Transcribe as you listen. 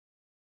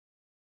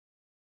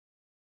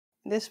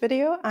In this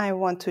video, I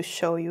want to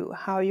show you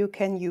how you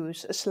can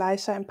use a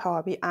slicer in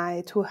Power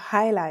BI to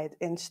highlight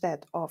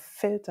instead of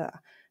filter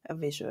a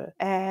visual.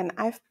 And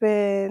I've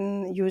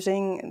been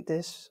using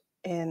this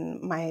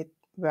in my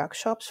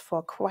workshops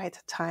for quite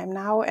a time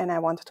now, and I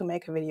wanted to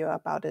make a video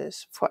about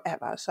this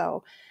forever.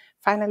 So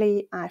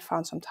finally, I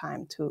found some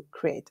time to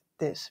create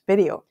this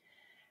video.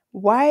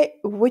 Why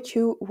would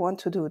you want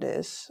to do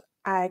this?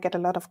 I get a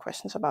lot of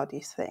questions about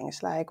these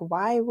things, like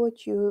why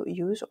would you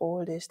use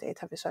all this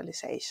data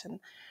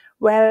visualization?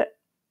 Well,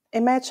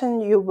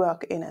 imagine you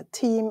work in a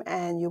team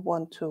and you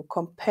want to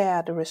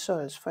compare the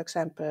results, for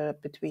example,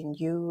 between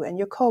you and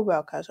your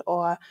co-workers,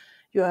 or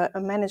you're a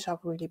manager of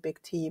a really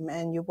big team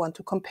and you want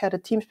to compare the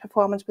team's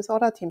performance with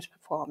other teams'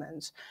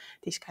 performance,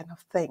 these kind of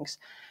things.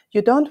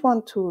 You don't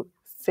want to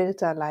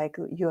filter like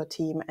your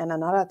team and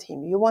another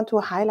team. You want to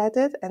highlight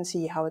it and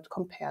see how it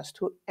compares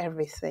to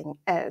everything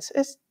else.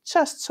 It's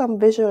just some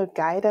visual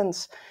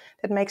guidance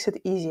that makes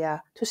it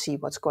easier to see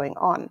what's going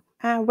on.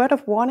 Word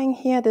of warning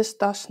here, this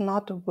does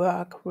not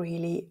work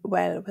really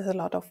well with a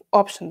lot of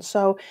options.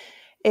 So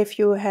if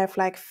you have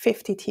like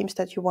 50 teams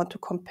that you want to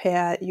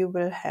compare, you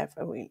will have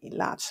a really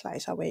large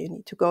slicer where you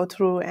need to go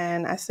through,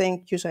 and I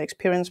think user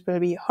experience will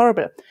be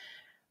horrible.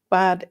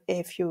 But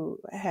if you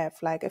have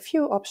like a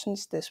few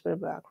options, this will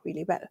work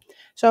really well.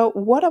 So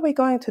what are we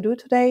going to do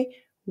today?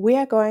 We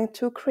are going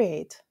to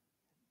create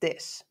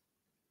this.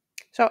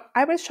 So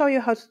I will show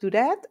you how to do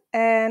that,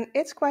 and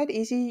it's quite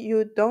easy.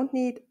 You don't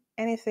need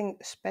anything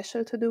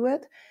special to do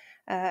it.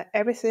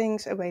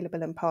 Everything's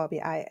available in Power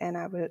BI, and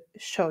I will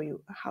show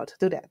you how to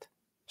do that.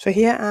 So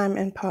here I'm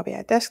in Power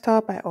BI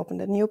Desktop. I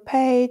opened a new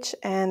page,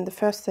 and the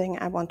first thing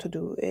I want to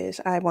do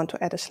is I want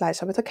to add a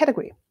slicer with a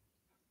category.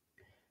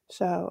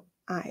 So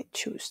I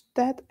choose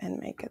that and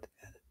make it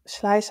a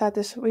slicer.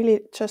 This is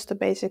really just a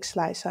basic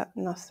slicer,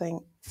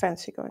 nothing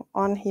fancy going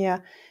on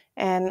here.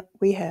 And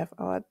we have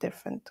our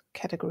different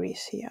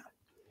categories here.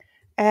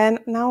 And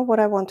now what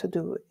I want to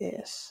do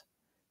is,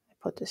 I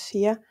put this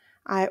here.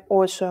 I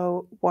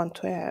also want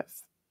to have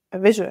a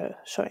visual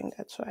showing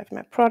that. So I have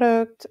my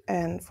product,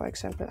 and for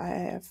example, I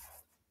have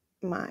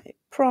my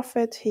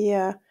profit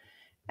here,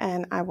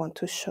 and I want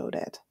to show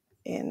that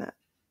in a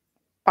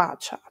bar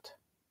chart.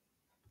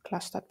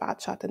 Clustered bar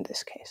chart in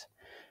this case.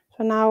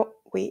 So now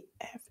we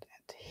have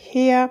that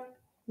here,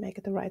 make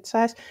it the right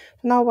size.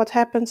 So now what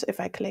happens if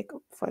I click,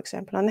 for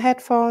example, on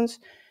headphones,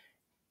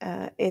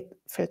 it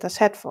filters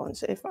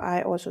headphones. If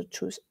I also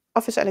choose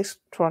office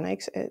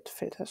electronics, it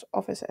filters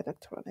office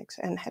electronics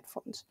and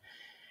headphones.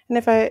 And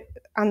if I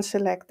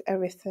unselect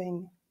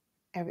everything,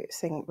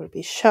 everything will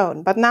be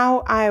shown. But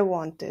now I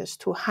want this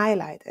to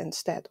highlight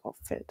instead of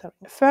filtering.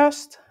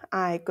 First,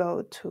 I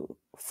go to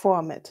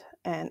Format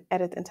and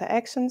Edit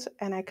Interactions,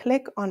 and I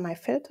click on my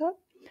filter,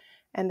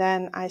 and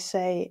then I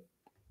say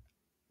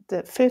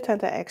the filter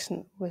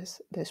interaction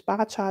with this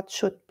bar chart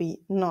should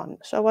be none.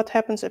 So what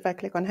happens if I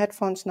click on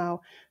headphones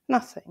now?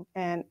 Nothing.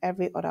 And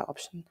every other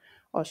option,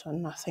 also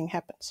nothing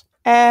happens.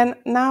 And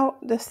now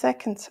the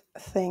second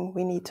thing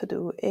we need to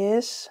do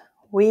is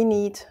we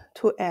need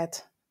to add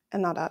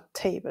another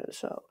table.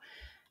 So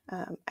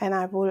and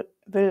I will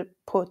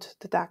put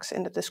the DAX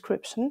in the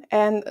description.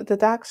 And the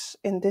DAX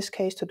in this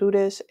case to do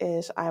this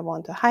is I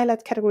want a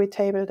highlight category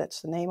table,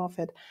 that's the name of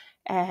it,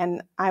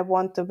 and I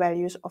want the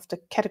values of the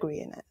category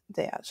in it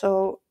there.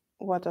 So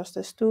what does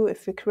this do?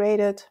 If we create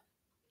it,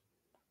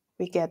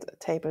 we get a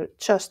table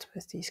just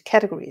with these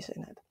categories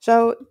in it.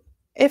 So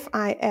if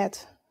I add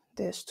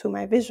this to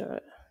my visual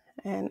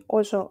and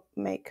also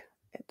make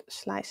it a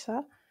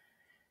slicer,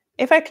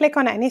 if I click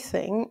on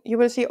anything, you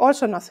will see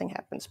also nothing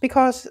happens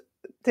because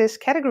this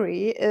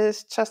category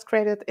is just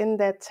created in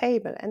that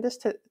table, and this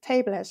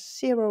table has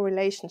zero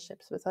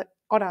relationships with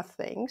other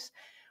things,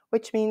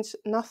 which means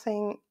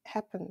nothing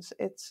happens.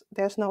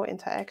 There's no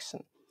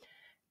interaction.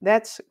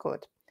 That's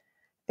good.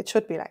 It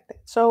should be like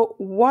that. So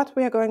what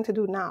we are going to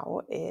do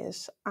now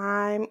is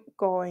I'm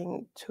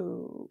going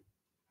to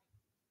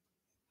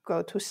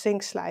go to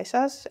Sync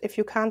Slicers. If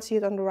you can't see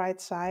it on the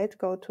right side,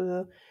 go to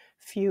the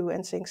View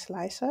and Sync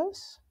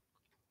Slicers.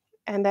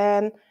 And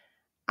then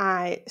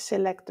I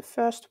select the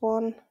first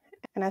one,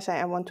 and I say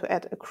I want to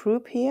add a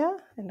group here,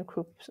 and the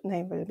group's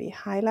name will be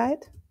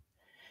highlight.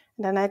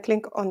 And then I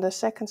click on the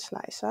second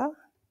slicer,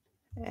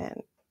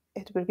 and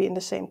it will be in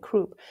the same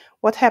group.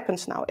 What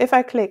happens now? If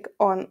I click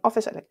on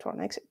office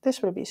electronics,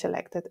 this will be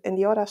selected in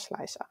the other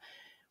slicer,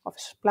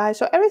 office supply.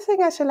 So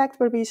everything I select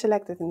will be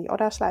selected in the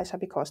other slicer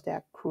because they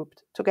are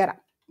grouped together.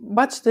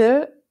 But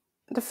still,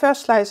 the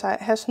first slicer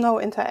has no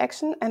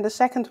interaction, and the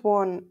second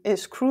one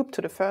is grouped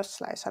to the first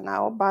slicer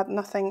now, but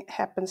nothing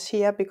happens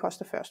here because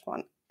the first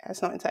one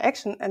has no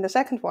interaction and the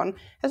second one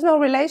has no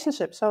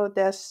relationship, so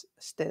there's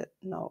still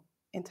no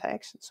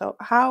interaction. So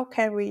how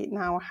can we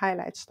now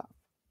highlight stuff?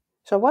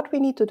 So what we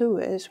need to do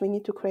is we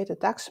need to create a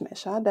DAX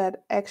measure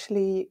that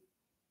actually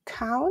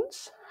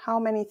counts how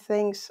many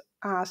things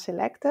are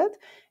selected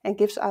and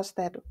gives us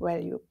that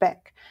value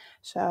back.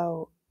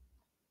 So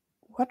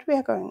what we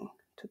are going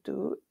to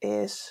do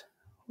is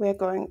we're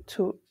going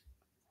to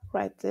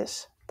write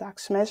this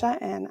DAX measure,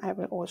 and I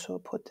will also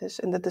put this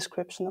in the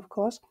description, of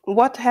course.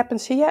 What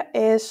happens here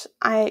is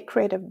I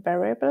create a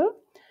variable,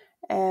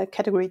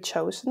 category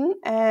chosen,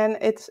 and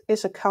it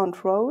is a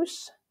count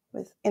rows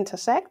with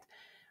intersect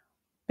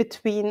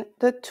between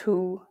the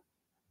two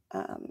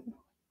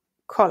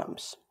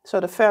columns. So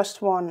the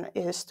first one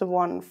is the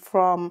one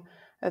from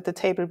the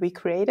table we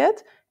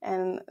created,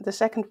 and the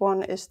second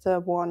one is the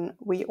one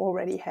we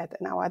already had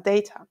in our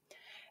data.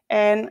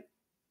 And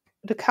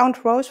the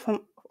count rows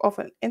of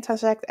an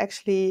intersect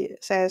actually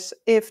says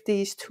if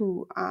these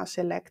two are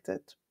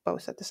selected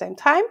both at the same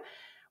time,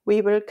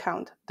 we will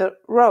count the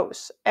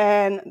rows.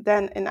 And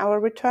then in our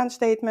return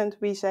statement,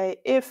 we say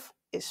if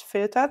is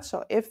filtered.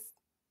 So if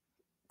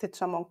did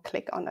someone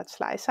click on that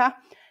slicer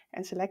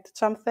and selected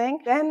something,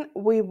 then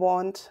we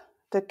want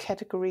the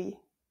category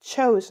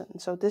chosen.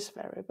 So this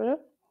variable,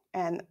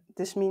 and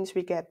this means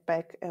we get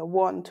back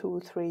 1,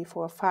 2, 3,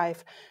 4,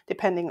 5,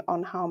 depending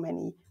on how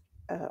many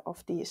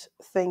of these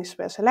things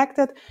were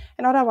selected,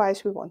 and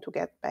otherwise we want to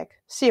get back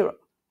 0.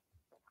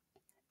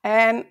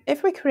 And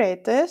if we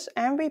create this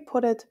and we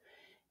put it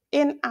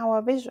in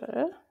our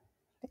visual,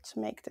 let's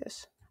make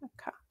this a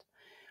card.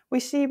 We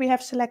see we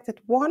have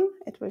selected 1,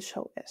 it will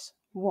show as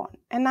 1.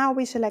 And now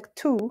we select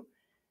 2,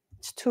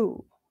 it's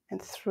 2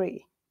 and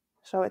 3.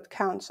 So it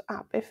counts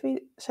up. If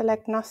we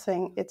select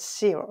nothing, it's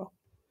 0.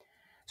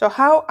 So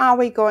how are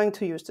we going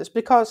to use this?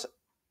 Because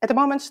at the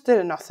moment,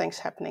 still nothing's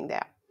happening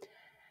there.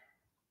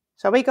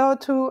 So we go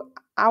to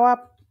our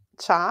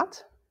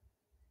chart,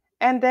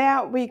 and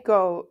there we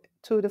go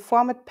to the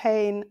format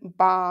pane,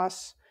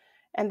 bars,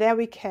 and there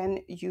we can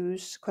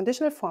use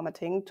conditional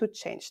formatting to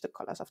change the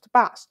colors of the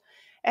bars.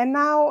 And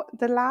now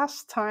the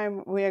last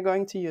time we are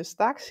going to use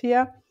DAX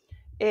here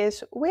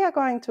is we are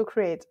going to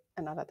create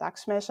another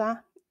DAX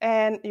measure,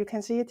 and you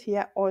can see it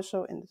here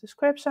also in the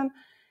description,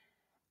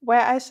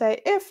 where I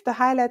say if the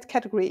highlight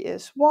category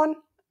is 1,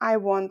 I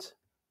want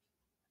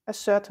a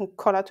certain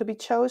color to be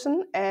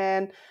chosen,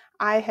 and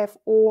I have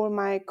all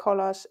my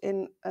colors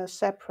in a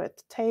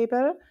separate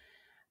table,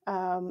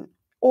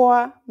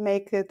 or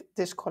make it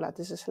this color.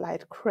 This is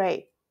light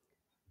gray.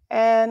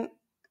 And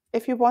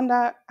if you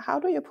wonder, how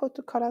do you put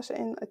the colors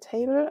in a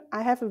table?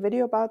 I have a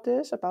video about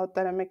this, about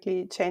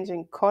dynamically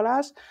changing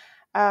colors.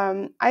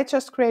 I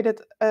just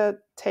created a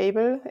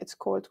table, it's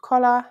called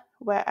color,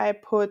 where I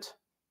put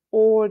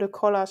all the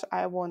colors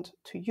I want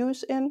to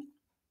use in.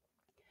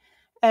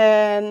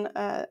 And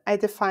I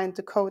defined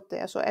the code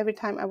there. So every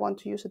time I want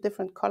to use a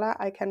different color,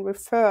 I can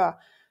refer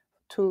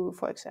to,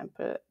 for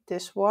example,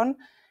 this one,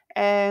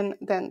 and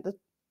then the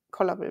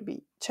color will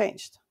be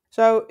changed.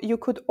 So you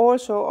could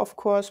also, of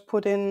course,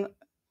 put in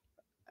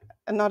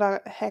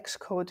another hex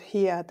code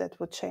here that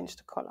would change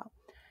the color.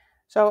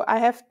 So I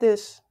have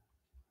this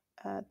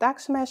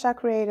DAX measure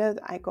created.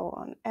 I go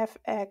on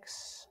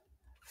FX,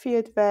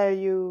 field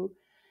value,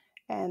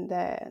 and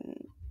then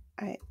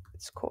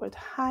it's called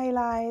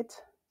highlight.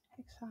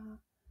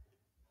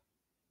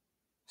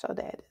 So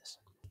there it is.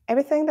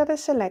 Everything that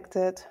is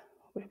selected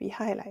will be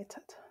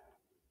highlighted.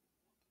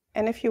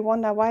 And if you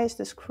wonder why is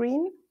this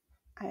green,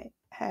 I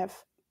have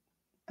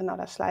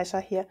another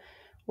slicer here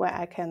where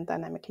I can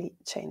dynamically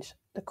change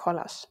the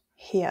colors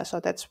here. So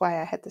that's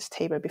why I had this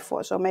table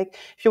before. So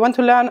if you want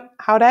to learn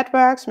how that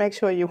works, make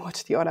sure you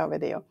watch the other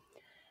video.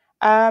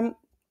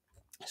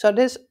 So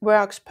this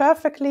works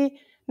perfectly.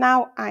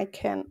 Now I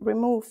can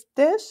remove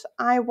this.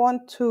 I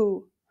want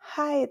to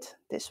hide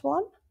this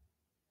one.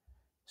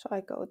 So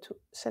I go to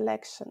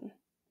selection,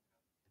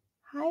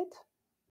 hide.